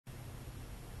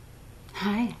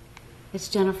Hi, it's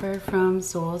Jennifer from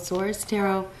Soul Source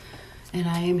Tarot, and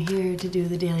I am here to do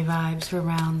the daily vibes for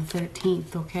around the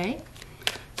 13th, okay?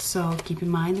 So keep in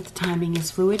mind that the timing is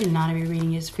fluid and not every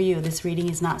reading is for you. This reading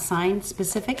is not sign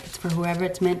specific, it's for whoever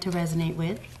it's meant to resonate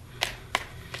with.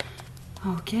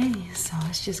 Okay, so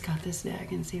let's just cut this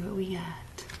deck and see what we got.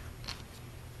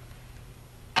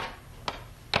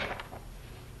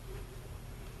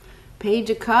 Page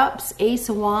of Cups, Ace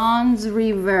of Wands,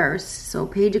 reverse. So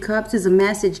Page of Cups is a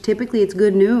message. Typically it's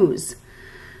good news.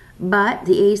 But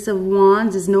the Ace of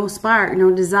Wands is no spark, no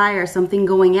desire, something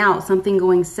going out, something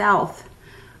going south.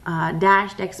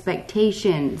 Dashed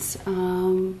expectations.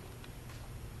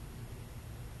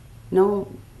 No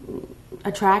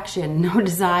attraction, no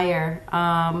desire.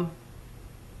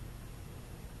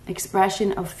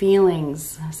 Expression of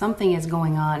feelings. Something is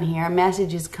going on here. A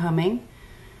message is coming.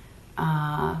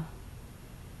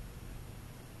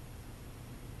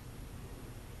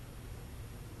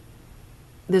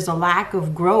 There's a lack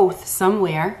of growth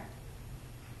somewhere.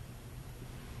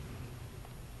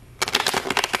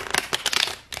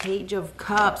 Page of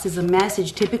Cups is a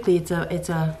message. Typically, it's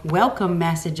a welcome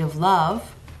message of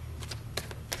love.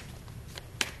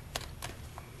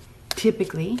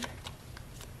 Typically.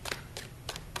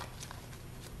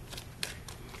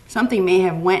 Something may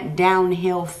have went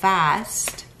downhill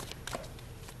fast.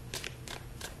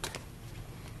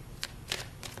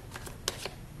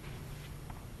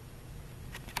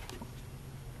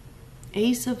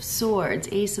 Ace of Swords.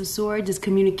 Ace of Swords is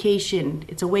communication.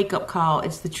 It's a wake-up call.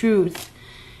 It's the truth.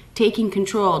 Taking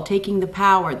control, taking the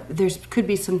power. There could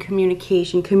be some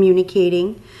communication,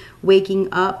 communicating, waking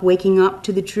up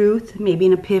to the truth, maybe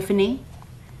an epiphany.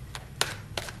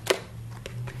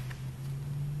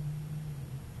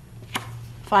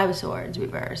 Five of Swords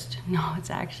reversed. No, it's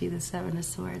actually the Seven of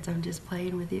Swords. I'm just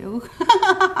playing with you.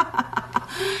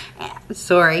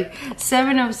 Sorry.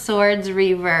 Seven of Swords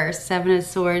reversed. Seven of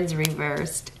Swords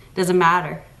reversed. Doesn't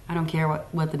matter. I don't care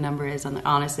what the number is.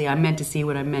 Honestly, I meant to see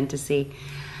what I meant to see.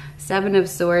 Seven of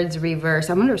Swords reversed.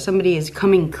 I wonder if somebody is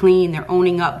coming clean. They're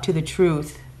owning up to the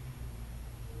truth.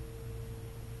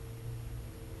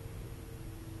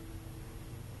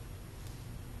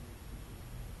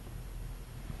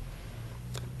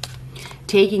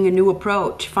 Taking a new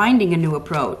approach. Finding a new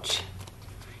approach.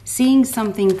 Seeing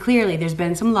something clearly. There's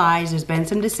been some lies. There's been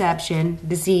some deception,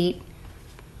 deceit.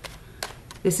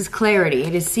 This is clarity.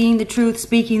 It is seeing the truth,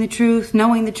 speaking the truth,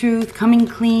 knowing the truth, coming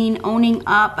clean, owning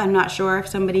up. I'm not sure if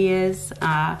somebody is.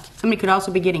 Somebody could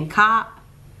also be getting caught.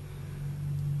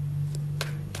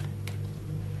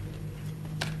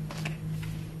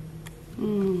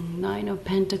 Nine of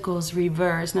Pentacles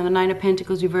reversed. Now the Nine of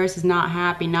Pentacles reversed is not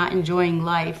happy, not enjoying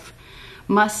life.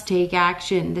 Must take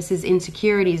action. This is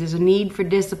insecurities. There's a need for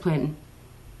discipline.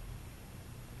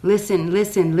 Listen,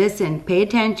 listen, listen. Pay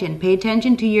attention. Pay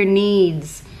attention to your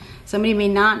needs. Somebody may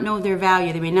not know their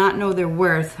value. They may not know their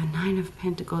worth. A Nine of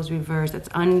Pentacles reversed. That's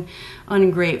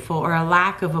ungrateful, or a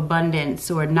lack of abundance,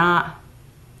 or not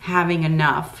having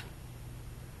enough.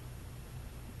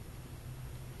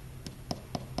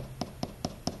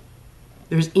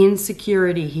 There's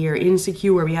insecurity here.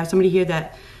 Insecure. We have somebody here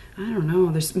that, I don't know,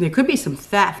 there could be some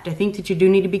theft. I think that you do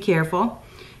need to be careful.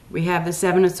 We have the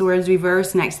Seven of Swords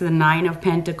reversed next to the Nine of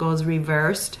Pentacles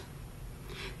reversed.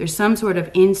 There's some sort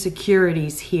of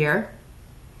insecurities here.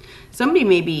 Somebody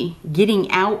may be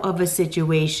getting out of a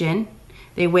situation.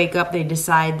 They wake up, they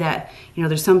decide that,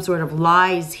 there's some sort of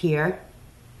lies here.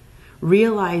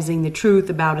 Realizing the truth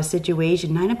about a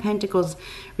situation. Nine of Pentacles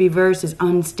reversed is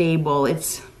unstable.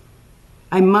 It's,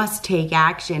 I must take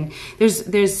action.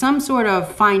 There's some sort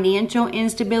of financial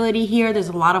instability here. There's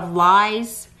a lot of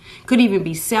lies. Could even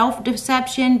be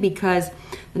self-deception, because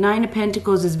the Nine of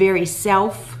Pentacles is very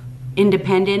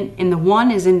self-independent, and the One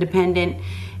is independent,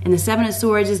 and the Seven of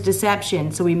Swords is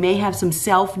deception. So we may have some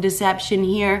self-deception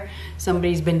here.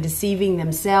 Somebody's been deceiving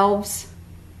themselves.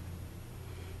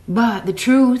 But the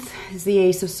truth is the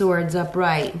Ace of Swords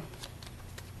upright.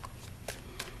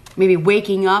 Maybe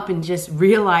waking up and just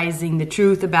realizing the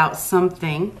truth about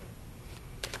something.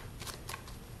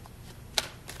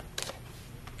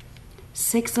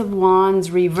 Six of Wands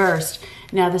reversed.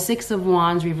 Now the Six of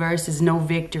Wands reversed is no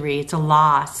victory. It's a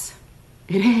loss.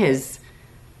 It is.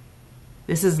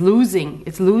 This is losing.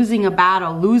 It's losing a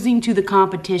battle. Losing to the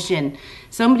competition.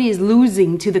 Somebody is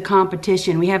losing to the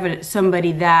competition. We have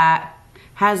somebody that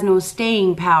has no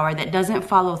staying power, that doesn't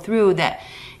follow through, that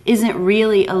isn't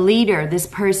really a leader. This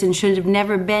person should have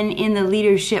never been in the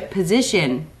leadership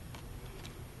position.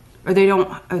 Or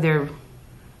they're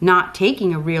not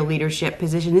taking a real leadership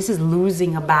position. This is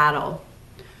losing a battle.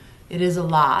 It is a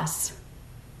loss.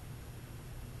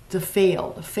 It's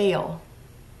a fail.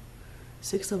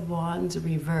 Six of Wands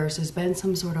reverse. There's been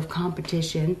some sort of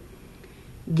competition.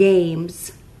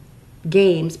 Games,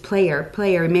 player.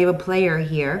 We may have a player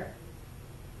here.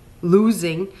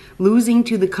 Losing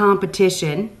to the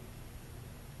competition.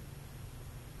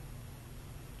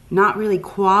 Not really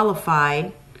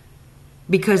qualified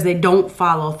because they don't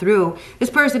follow through. This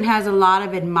person has a lot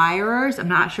of admirers. I'm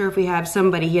not sure if we have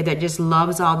somebody here that just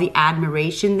loves all the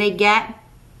admiration they get.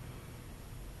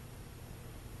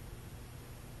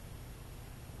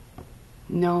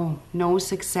 No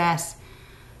success.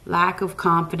 Lack of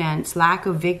confidence, lack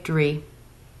of victory.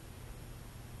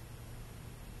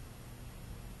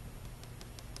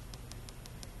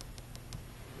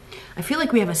 I feel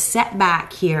like we have a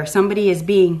setback here. Somebody is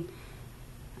being,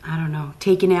 I don't know,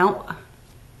 taken out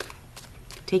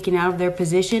of their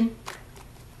position.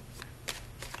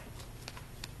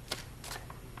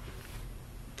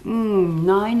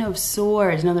 Nine of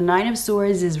Swords. Now the Nine of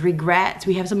Swords is regrets.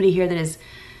 We have somebody here that is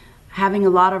having a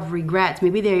lot of regrets.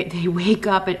 Maybe they wake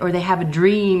up or they have a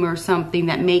dream or something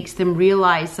that makes them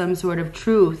realize some sort of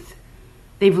truth.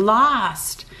 They've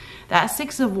lost. That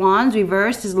Six of Wands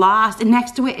reversed is lost. And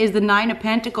next to it is the Nine of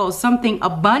Pentacles, something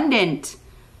abundant.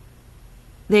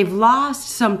 They've lost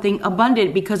something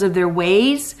abundant because of their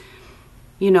ways.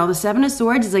 You know, the Seven of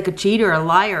Swords is like a cheater, a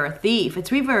liar, a thief.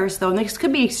 It's reversed though. And this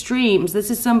could be extremes.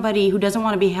 This is somebody who doesn't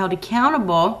want to be held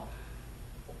accountable.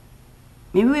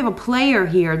 Maybe we have a player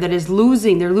here that is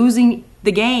losing. They're losing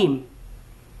the game.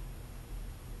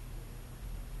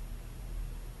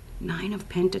 Nine of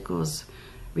Pentacles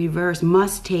reverse.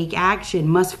 Must take action.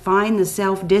 Must find the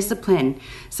self-discipline.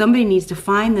 Somebody needs to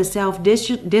find the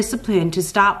self-discipline to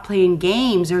stop playing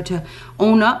games or to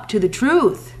own up to the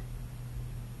truth.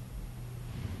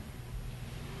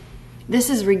 This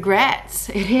is regrets.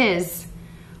 It is.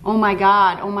 Oh my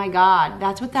God. Oh my God.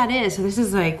 That's what that is. So this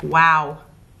is like, wow.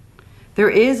 There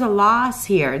is a loss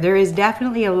here. There is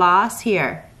definitely a loss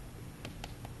here.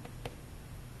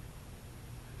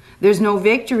 There's no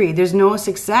victory. There's no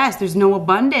success. There's no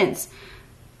abundance.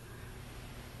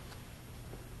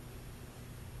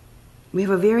 We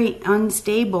have a very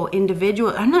unstable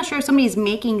individual. I'm not sure if somebody's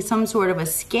making some sort of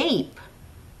escape.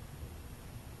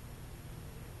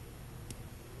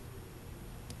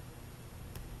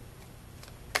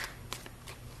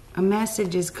 A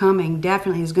message is coming.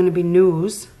 Definitely there's going to be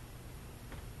news.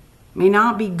 May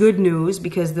not be good news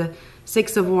because the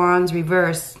Six of Wands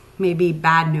reverse may be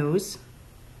bad news.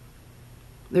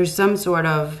 There's some sort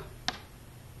of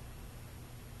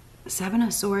Seven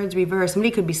of Swords reverse.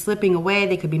 Somebody could be slipping away.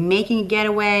 They could be making a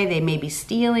getaway. They may be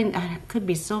stealing. It could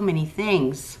be so many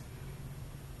things.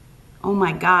 Oh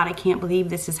my God, I can't believe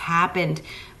this has happened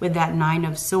with that Nine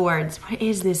of Swords. What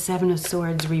is this Seven of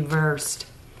Swords reversed?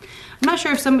 I'm not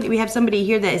sure if we have somebody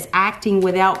here that is acting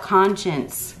without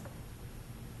conscience.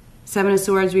 Seven of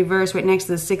Swords reverse right next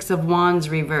to the Six of Wands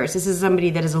reverse. This is somebody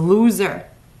that is a loser.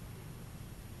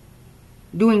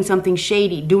 Doing something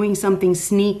shady, doing something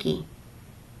sneaky.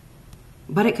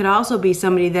 But it could also be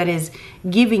somebody that is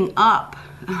giving up.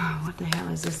 Oh, what the hell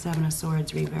is this Seven of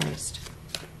Swords reversed?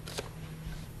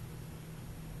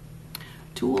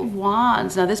 Two of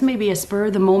Wands. Now this may be a spur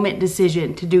of the moment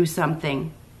decision to do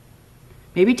something.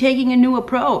 Maybe taking a new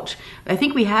approach. I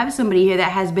think we have somebody here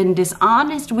that has been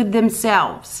dishonest with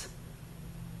themselves.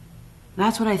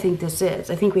 That's what I think this is.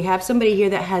 I think we have somebody here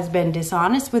that has been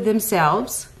dishonest with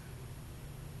themselves.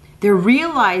 They're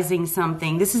realizing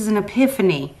something. This is an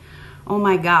epiphany. Oh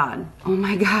my God. Oh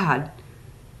my God.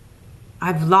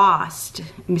 I've lost.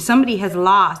 Somebody has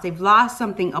lost. They've lost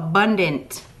something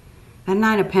abundant. That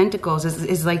Nine of Pentacles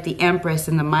is like the Empress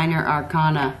in the Minor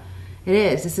Arcana. It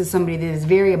is. This is somebody that is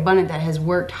very abundant, that has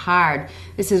worked hard.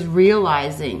 This is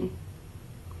realizing.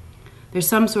 There's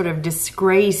some sort of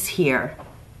disgrace here.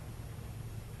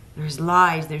 There's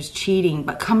lies, there's cheating,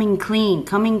 but coming clean,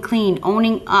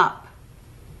 owning up.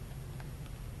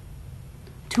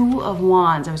 Two of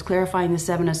Wands. I was clarifying the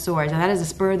Seven of Swords. Now that is a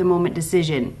spur of the moment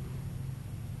decision.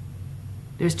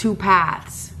 There's two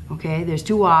paths, okay? There's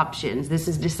two options. This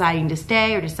is deciding to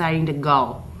stay or deciding to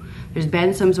go. There's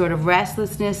been some sort of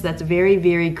restlessness that's very,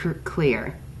 very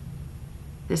clear.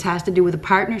 This has to do with a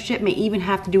partnership, may even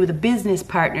have to do with a business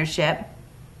partnership.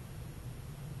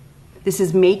 This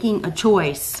is making a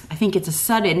choice. I think it's a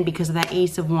sudden because of that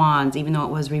Ace of Wands, even though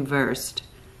it was reversed.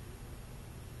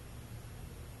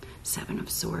 Seven of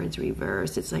Swords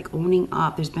reversed. It's like owning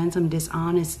up. There's been some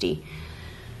dishonesty.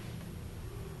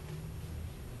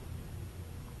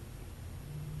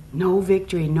 No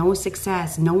victory, no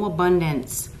success, no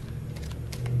abundance.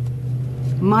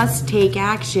 Must take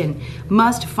action.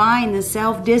 Must find the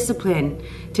self-discipline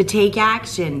to take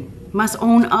action. Must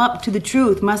own up to the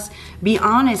truth. Must be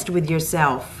honest with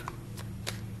yourself.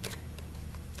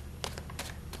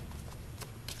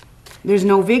 There's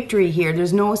no victory here.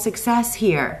 There's no success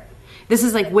here. This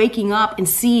is like waking up and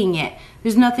seeing it.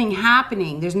 There's nothing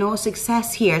happening. There's no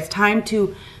success here. It's time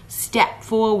to step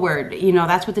forward. You know,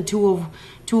 that's what the Two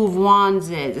of Wands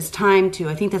is. It's time to.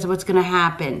 I think that's what's going to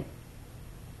happen.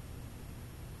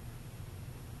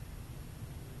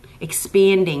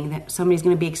 Expanding. Somebody's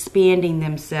going to be expanding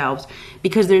themselves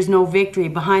because there's no victory.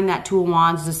 Behind that Two of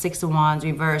Wands is the Six of Wands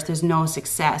reversed. There's no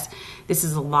success. This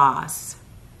is a loss.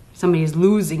 Somebody is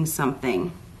losing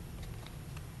something.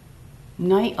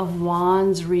 Knight of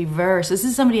Wands reversed. This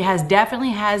is somebody who definitely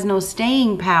has no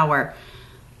staying power.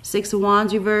 Six of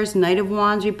Wands reversed, Knight of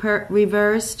Wands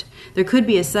reversed. There could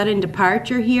be a sudden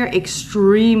departure here,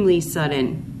 extremely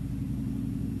sudden.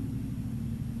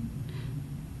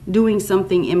 Doing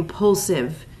something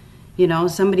impulsive. You know,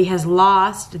 somebody has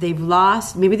lost,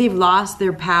 maybe they've lost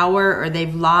their power or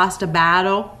they've lost a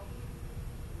battle.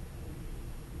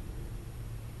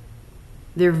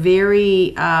 They're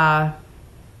very, they're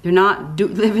not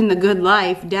living the good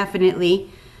life, definitely,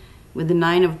 with the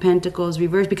Nine of Pentacles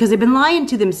reversed, because they've been lying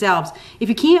to themselves. If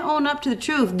you can't own up to the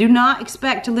truth, do not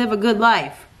expect to live a good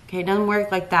life. Okay, it doesn't work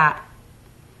like that.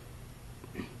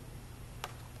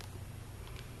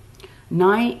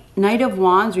 Knight of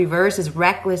Wands reversed is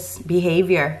reckless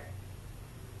behavior.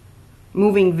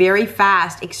 Moving very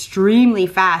fast, extremely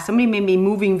fast. Somebody may be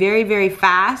moving very, very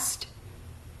fast.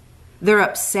 They're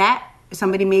upset.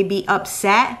 Somebody may be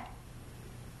upset.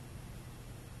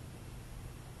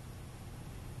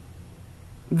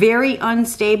 Very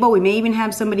unstable. We may even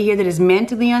have somebody here that is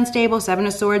mentally unstable. Seven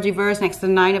of Swords reversed next to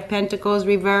the Nine of Pentacles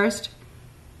reversed.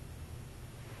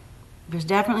 There's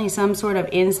definitely some sort of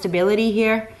instability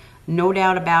here. No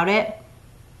doubt about it.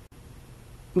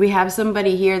 We have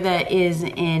somebody here that is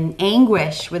in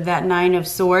anguish with that Nine of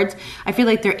Swords. I feel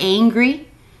like they're angry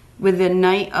with the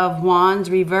Knight of Wands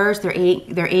reversed. They're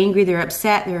angry, they're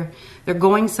upset, they're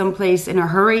going someplace in a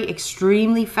hurry,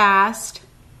 extremely fast.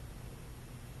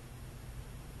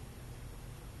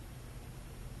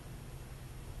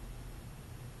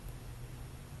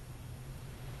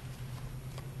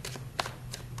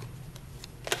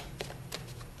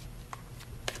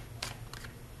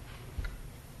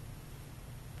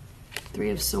 Three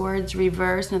of Swords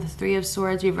reversed. Now the Three of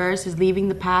Swords reversed is leaving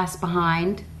the past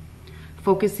behind,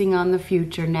 focusing on the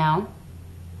future now.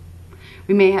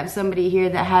 We may have somebody here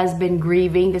that has been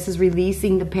grieving. This is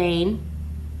releasing the pain.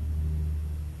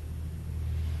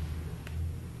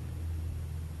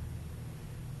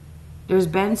 There's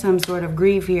been some sort of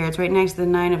grief here. It's right next to the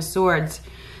Nine of Swords.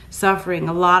 Suffering,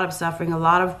 a lot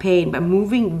of pain, but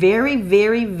moving very,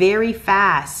 very, very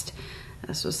fast.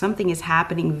 So something is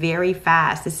happening very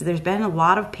fast. There's been a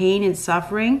lot of pain and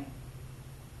suffering,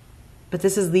 but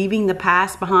this is leaving the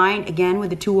past behind. Again, with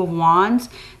the Two of Wands,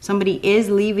 somebody is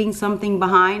leaving something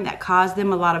behind that caused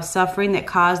them a lot of suffering, that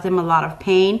caused them a lot of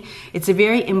pain. It's a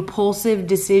very impulsive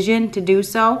decision to do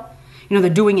so. You know, they're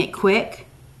doing it quick.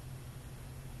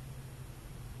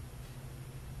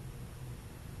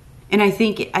 And I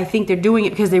think they're doing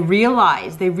it because they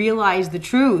realize the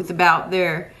truth about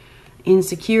their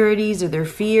insecurities or their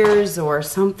fears or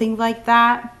something like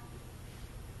that.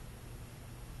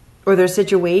 Or their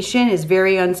situation is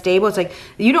very unstable. It's like,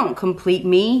 you don't complete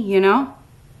me, you know?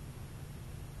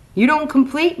 You don't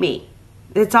complete me.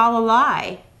 It's all a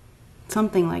lie.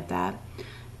 Something like that.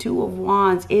 Two of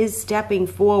Wands is stepping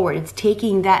forward. It's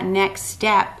taking that next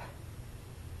step.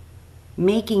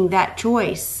 Making that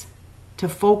choice to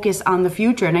focus on the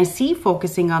future. And I see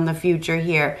focusing on the future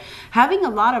here. Having a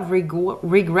lot of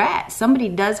regret. Somebody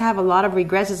does have a lot of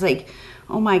regrets. It's like,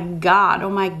 oh my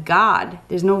God,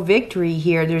 there's no victory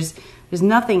here. There's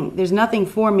nothing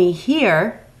for me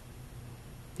here.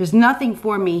 There's nothing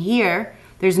for me here.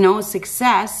 There's no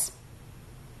success.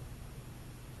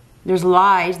 There's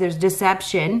lies, there's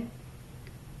deception.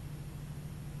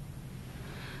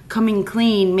 Coming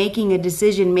clean, making a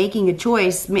decision, making a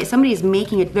choice. Somebody's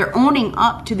making it, they're owning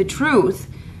up to the truth.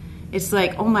 It's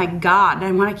like, oh my God. And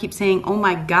I want to keep saying, oh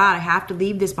my God, I have to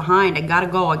leave this behind. I gotta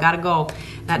go.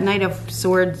 That Knight of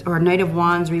Swords or Knight of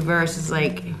Wands reverse is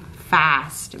like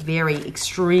fast, very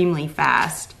extremely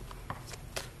fast.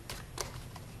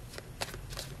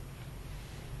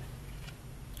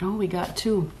 Oh, we got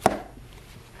two.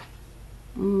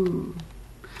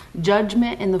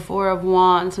 Judgment and the Four of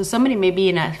Wands. So somebody may be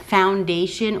in a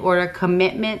foundation or a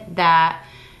commitment that,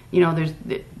 you know,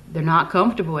 they're not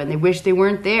comfortable and they wish they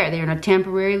weren't there. They're in a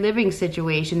temporary living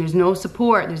situation. There's no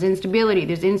support. There's instability.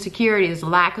 There's insecurity. There's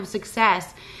lack of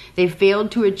success. They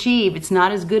failed to achieve. It's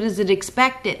not as good as they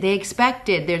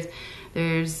expected.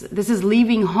 This is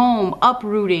leaving home,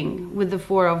 uprooting with the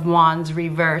Four of Wands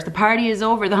reversed. The party is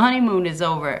over. The honeymoon is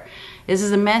over. This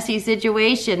is a messy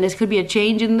situation. This could be a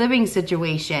change in living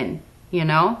situation, you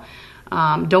know.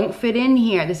 Don't fit in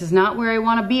here. This is not where I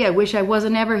want to be. I wish I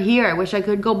wasn't ever here. I wish I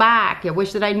could go back. I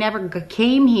wish that I never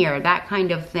came here. That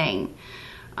kind of thing.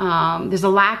 There's a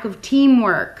lack of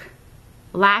teamwork,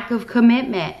 lack of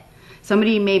commitment.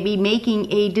 Somebody may be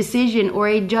making a decision or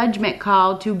a judgment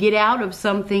call to get out of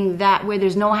something where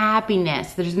there's no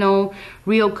happiness, there's no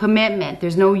real commitment,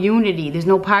 there's no unity, there's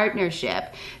no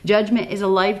partnership. Judgment is a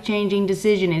life-changing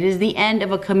decision. It is the end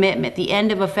of a commitment, the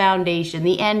end of a foundation,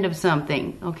 the end of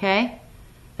something, okay?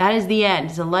 That is the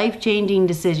end. It's a life-changing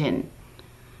decision.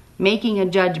 Making a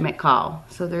judgment call.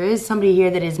 So there is somebody here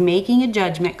that is making a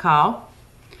judgment call.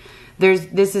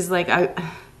 This is like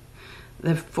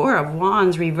the Four of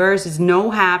Wands reverse is no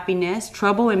happiness,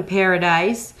 trouble in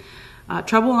paradise,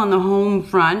 trouble on the home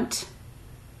front,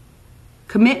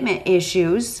 commitment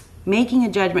issues, making a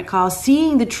judgment call,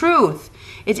 seeing the truth.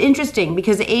 It's interesting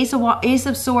because the Ace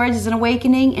of Swords is an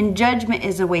awakening and Judgment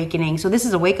is awakening. So this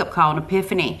is a wake-up call, an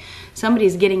epiphany.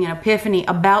 Somebody's getting an epiphany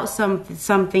about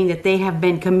something that they have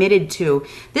been committed to.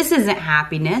 This isn't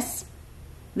happiness.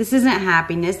 This isn't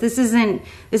happiness. This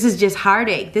is just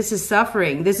heartache. This is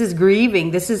suffering. This is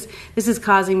grieving. This is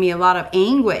causing me a lot of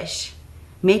anguish.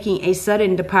 Making a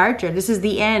sudden departure. This is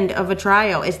the end of a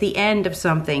trial. It's the end of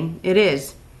something. It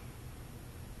is.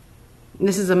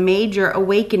 This is a major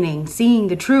awakening. Seeing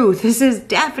the truth. This is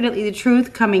definitely the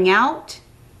truth coming out.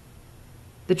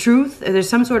 The truth. There's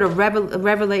some sort of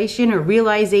revelation or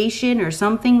realization or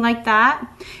something like that.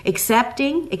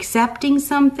 Accepting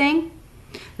something.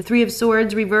 The Three of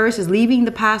Swords reverse is leaving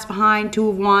the past behind. Two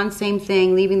of Wands, same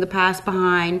thing. Leaving the past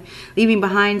behind. Leaving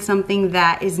behind something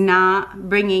that is not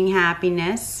bringing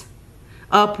happiness.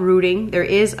 Uprooting. There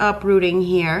is uprooting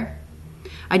here.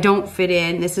 I don't fit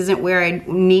in. This isn't where I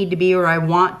need to be or I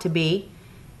want to be.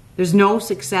 There's no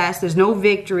success. There's no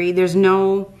victory. There's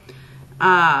no...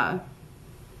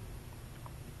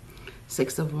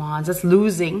 Six of Wands. That's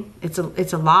losing. It's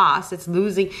a loss. It's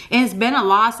losing, and it's been a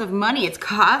loss of money. It's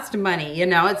cost money. You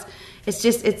know.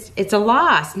 It's a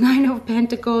loss. Nine of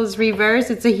Pentacles reverse.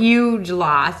 It's a huge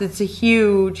loss. It's a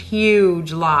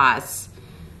huge loss.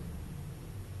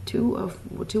 Two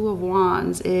of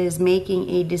Wands is making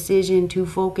a decision to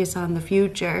focus on the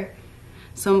future,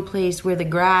 someplace where the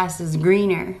grass is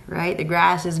greener. Right. The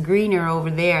grass is greener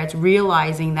over there. It's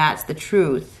realizing that's the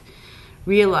truth.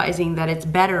 Realizing that it's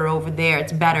better over there.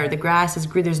 It's better. The grass is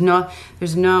green.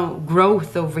 There's no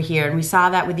growth over here. And we saw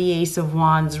that with the Ace of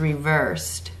Wands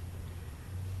reversed.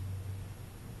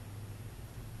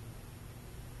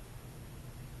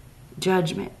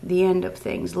 Judgment. The end of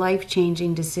things.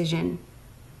 Life-changing decision.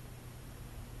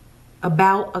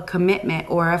 About a commitment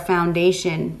or a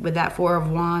foundation with that Four of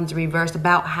Wands reversed.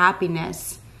 About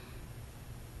happiness.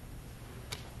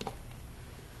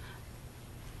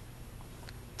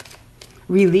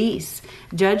 Release.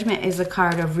 Judgment is a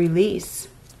card of release.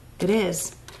 It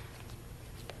is.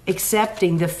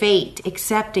 Accepting the fate.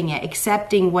 Accepting it.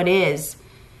 Accepting what is.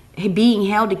 Being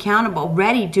held accountable.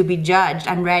 Ready to be judged.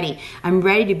 I'm ready. I'm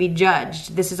ready to be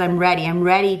judged. This is I'm ready. I'm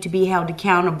ready to be held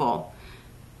accountable.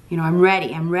 You know, I'm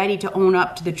ready. I'm ready to own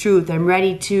up to the truth. I'm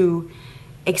ready to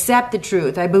accept the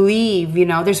truth. I believe, you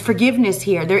know, there's forgiveness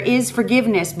here. There is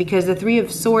forgiveness because the Three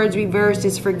of Swords reversed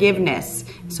is forgiveness.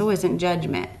 So isn't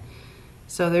Judgment.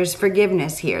 So there's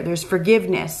forgiveness here. There's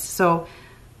forgiveness. So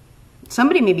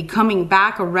somebody may be coming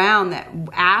back around that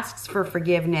asks for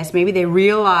forgiveness. Maybe they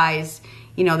realize,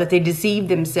 you know, that they deceived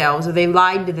themselves or they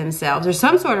lied to themselves. There's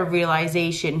some sort of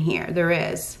realization here. There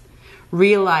is.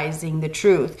 Realizing the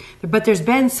truth. But there's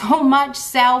been so much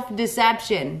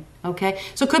self-deception. Okay?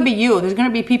 So it could be you. There's going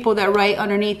to be people that write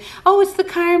underneath, oh, it's the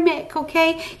karmic.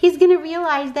 Okay? He's going to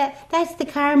realize that that's the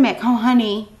karmic. Oh,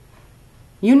 honey.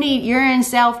 You're in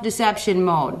self-deception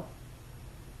mode.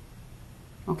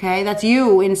 Okay? That's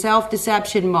you in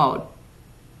self-deception mode.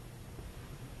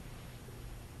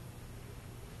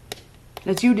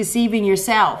 That's you deceiving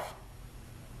yourself.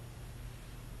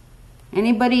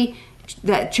 Anybody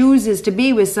that chooses to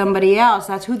be with somebody else,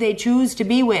 that's who they choose to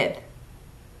be with.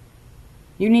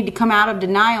 You need to come out of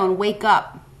denial and wake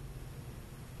up.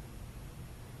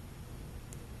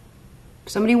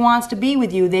 If somebody wants to be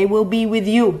with you, they will be with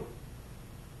you.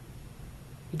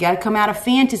 You got to come out of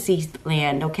fantasy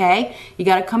land, okay? You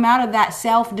got to come out of that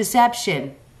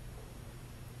self-deception.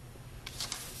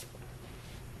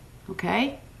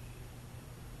 Okay?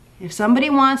 If somebody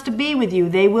wants to be with you,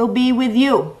 they will be with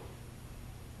you.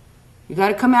 You got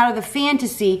to come out of the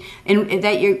fantasy and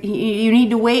that you need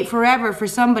to wait forever for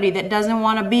somebody that doesn't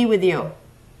want to be with you.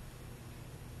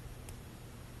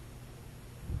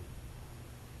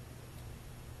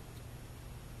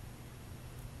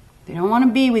 They don't want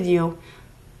to be with you.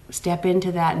 Step into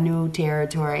that new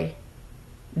territory.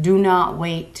 Do not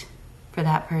wait for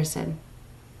that person.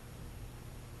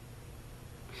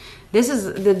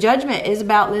 The judgment is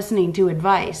about listening to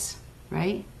advice,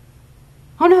 right?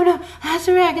 Oh, no, that's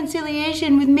a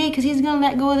reconciliation with me because he's going to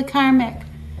let go of the karmic.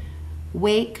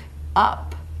 Wake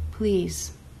up,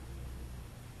 please.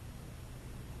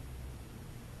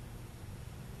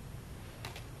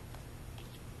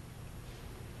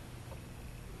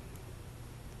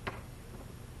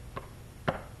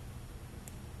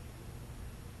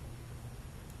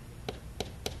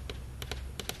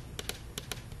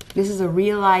 This is a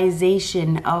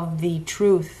realization of the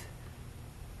truth.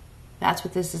 That's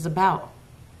what this is about.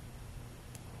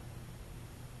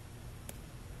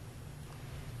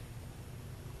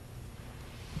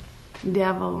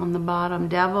 Devil on the bottom.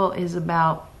 Devil is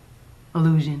about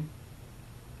illusion.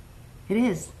 It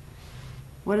is.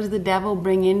 What does the devil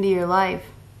bring into your life?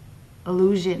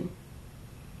 Illusion.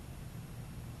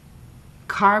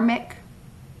 Karmic,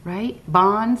 right?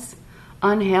 Bonds,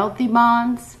 unhealthy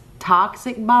bonds,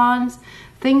 toxic bonds,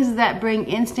 things that bring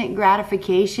instant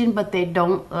gratification, but they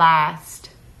don't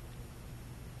last.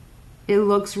 It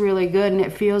looks really good and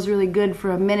it feels really good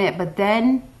for a minute, but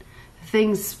then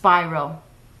things spiral.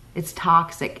 It's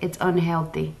toxic. It's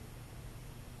unhealthy.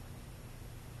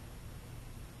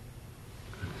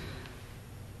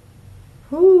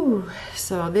 Whew.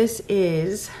 So this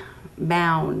is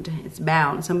bound. It's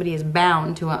bound. Somebody is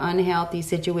bound to an unhealthy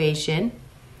situation.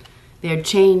 They're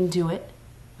chained to it.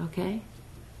 Okay?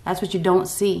 That's what you don't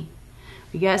see.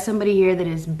 We got somebody here that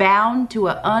is bound to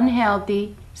an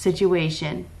unhealthy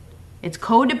situation. It's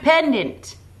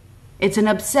codependent. It's an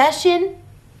obsession.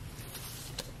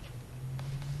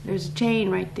 There's a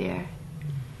chain right there.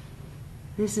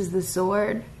 This is the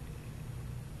sword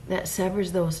that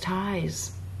severs those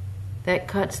ties, that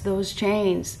cuts those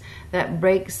chains, that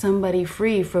breaks somebody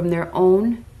free from their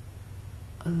own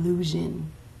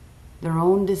illusion, their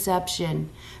own deception,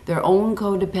 their own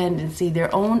codependency,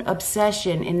 their own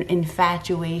obsession and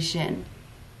infatuation.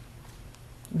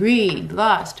 Greed,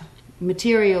 lust,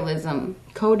 materialism,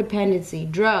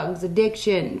 codependency, drugs,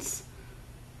 addictions.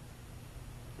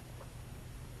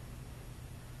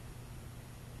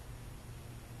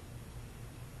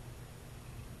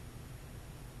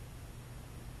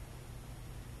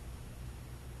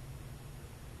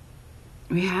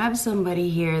 We have somebody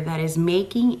here that is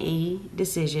making a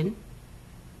decision.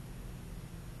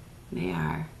 They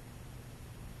are.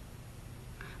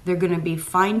 They're going to be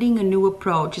finding a new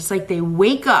approach. It's like they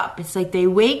wake up. It's like they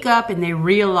wake up and they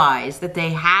realize that they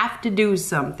have to do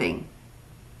something.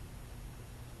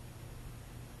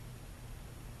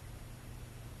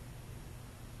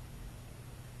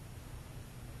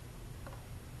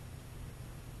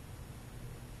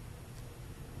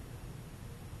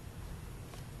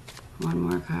 One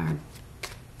more card.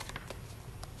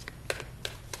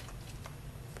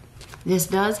 This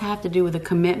does have to do with a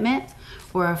commitment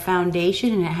or a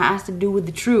foundation, and it has to do with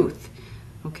the truth.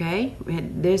 Okay?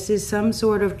 This is some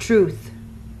sort of truth.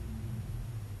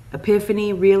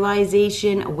 Epiphany,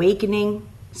 realization, awakening,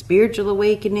 spiritual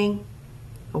awakening,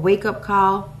 a wake-up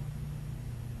call.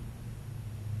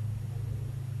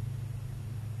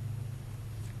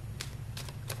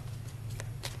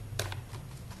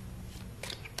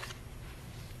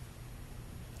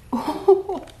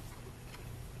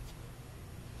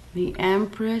 The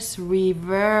Empress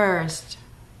reversed.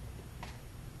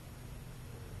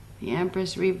 The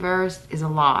Empress reversed is a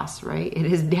loss, right? It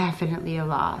is definitely a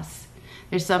loss.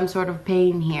 There's some sort of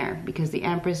pain here because the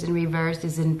Empress in reverse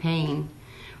is in pain.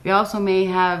 We also may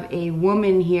have a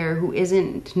woman here who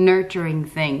isn't nurturing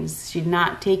things. She's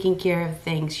not taking care of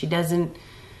things. She doesn't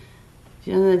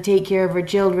take care of her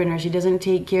children, or she doesn't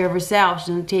take care of herself.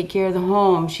 She doesn't take care of the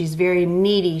home. She's very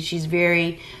needy. She's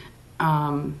very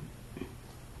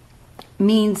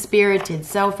mean-spirited,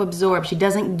 self-absorbed. She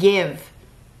doesn't give.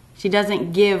 She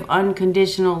doesn't give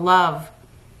unconditional love.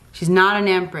 She's not an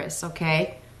empress,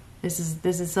 okay? This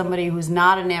is somebody who's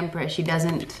not an empress. She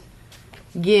doesn't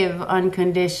give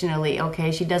unconditionally,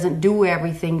 okay? She doesn't do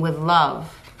everything with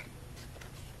love,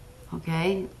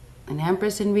 okay? An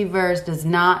empress in reverse does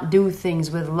not do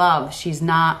things with love. She's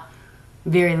not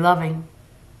very loving,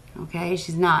 okay?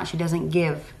 She's not. She doesn't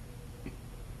give.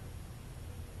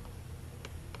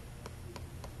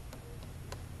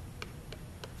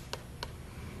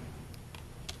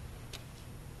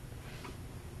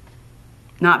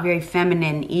 Not very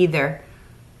feminine either.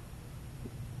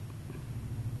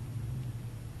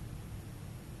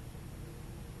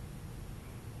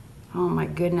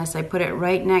 goodness, I put it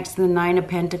right next to the Nine of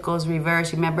Pentacles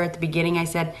reversed. Remember at the beginning I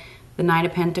said the Nine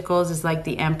of Pentacles is like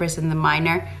the Empress and the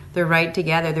Minor. They're right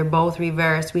together. They're both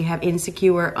reversed. We have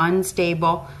insecure,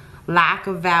 unstable, lack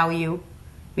of value.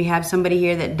 We have somebody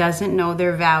here that doesn't know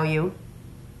their value,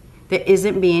 that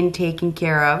isn't being taken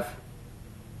care of.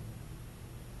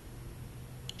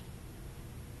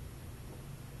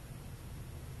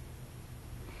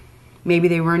 Maybe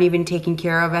they weren't even taken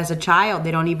care of as a child.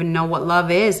 They don't even know what love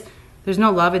is. There's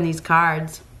no love in these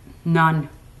cards. None.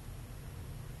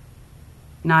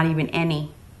 Not even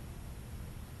any.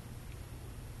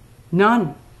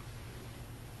 None.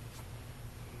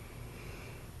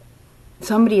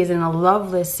 Somebody is in a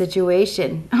loveless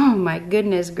situation. Oh my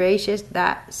goodness gracious,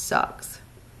 that sucks.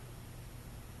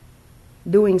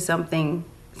 Doing something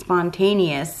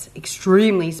spontaneous,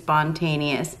 extremely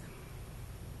spontaneous.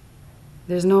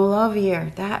 There's no love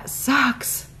here. That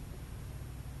sucks.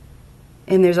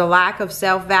 And there's a lack of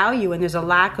self-value and there's a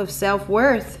lack of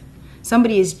self-worth.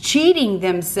 Somebody is cheating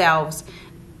themselves.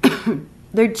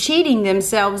 They're cheating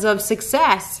themselves of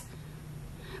success.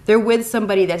 They're with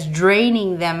somebody that's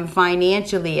draining them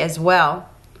financially as well.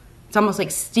 It's almost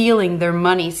like stealing their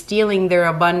money, stealing their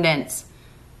abundance.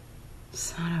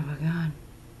 Son of a gun.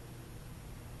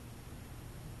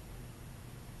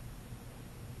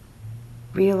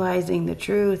 Realizing the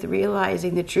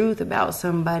truth about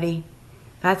somebody.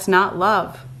 That's not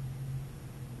love.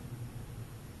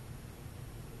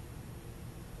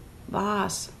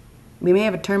 Loss. We may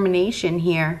have a termination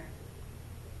here.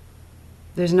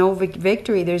 There's no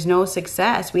victory. There's no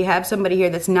success. We have somebody here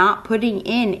that's not putting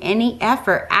in any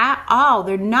effort at all.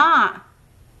 They're not.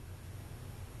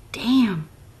 Damn.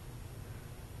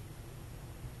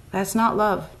 That's not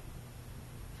love.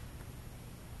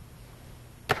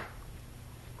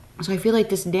 So I feel like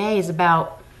this day is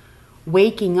about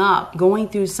waking up, going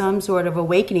through some sort of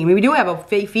awakening. I mean, we do have a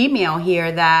female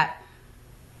here that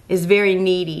is very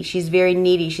needy. She's very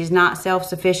needy. She's not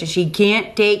self-sufficient. She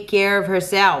can't take care of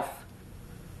herself.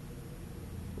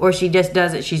 Or she just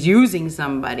does it. She's using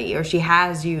somebody, or she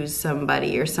has used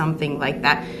somebody, or something like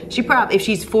that. She probably, if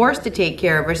she's forced to take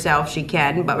care of herself, she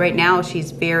can. But right now,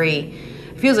 she's very,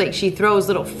 it feels like she throws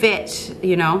little fits,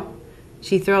 you know.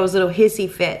 She throws little hissy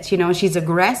fits, you know. She's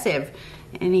aggressive.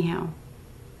 Anyhow.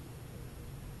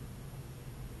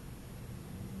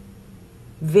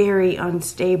 Very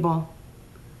unstable.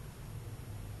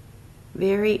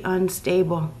 Very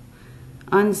unstable.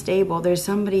 Unstable. There's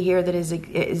somebody here that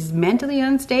is mentally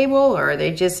unstable, or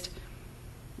they just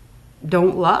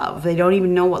don't love. They don't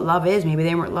even know what love is. Maybe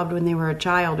they weren't loved when they were a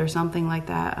child or something like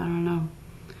that. I don't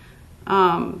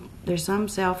know. There's some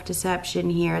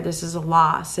self-deception here. This is a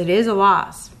loss. It is a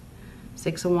loss.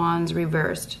 Six of Wands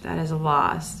reversed. That is a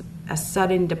loss. A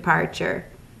sudden departure.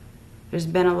 There's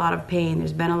been a lot of pain.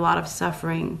 There's been a lot of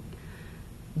suffering.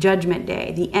 Judgment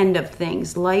Day, the end of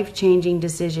things, life-changing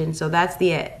decision. So that's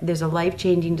there's a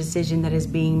life-changing decision that is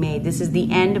being made. This is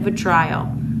the end of a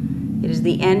trial. It is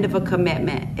the end of a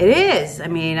commitment. It is. I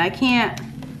mean, I can't.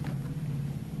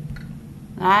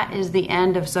 That is the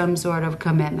end of some sort of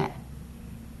commitment.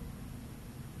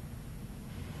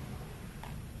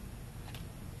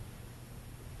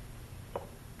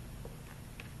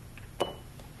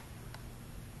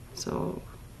 So,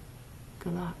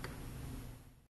 good luck.